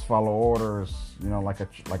know, just follow orders, you know, like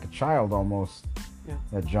a child almost. Yeah.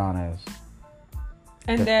 That John is.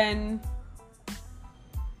 And then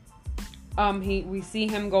we see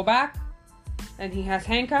him go back, and he has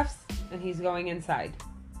handcuffs, and he's going inside.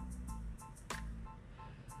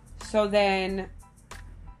 So then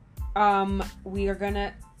we are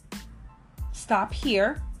gonna stop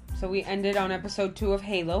here. So we ended on episode 2 of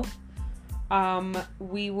Halo.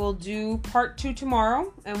 We will do part 2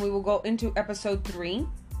 tomorrow, and we will go into episode 3.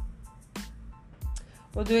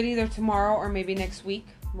 We'll do it either tomorrow or maybe next week.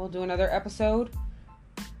 We'll do another episode.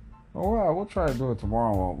 Oh, well, we'll try to do it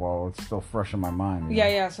tomorrow while it's still fresh in my mind.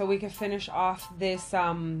 Yeah, so we can finish off this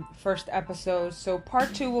first episode. So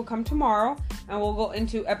part 2 will come tomorrow, and we'll go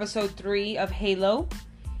into episode 3 of Halo.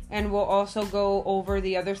 And we'll also go over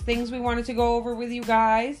the other things we wanted to go over with you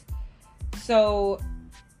guys. So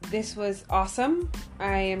this was awesome.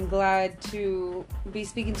 I am glad to be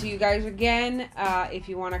speaking to you guys again. If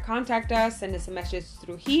you want to contact us, send us a message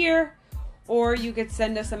through here. Or you could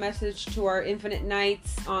send us a message to our Infinite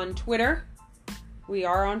Nights on Twitter. We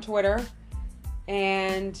are on Twitter.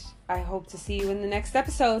 And I hope to see you in the next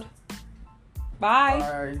episode. Bye.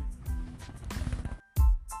 Bye.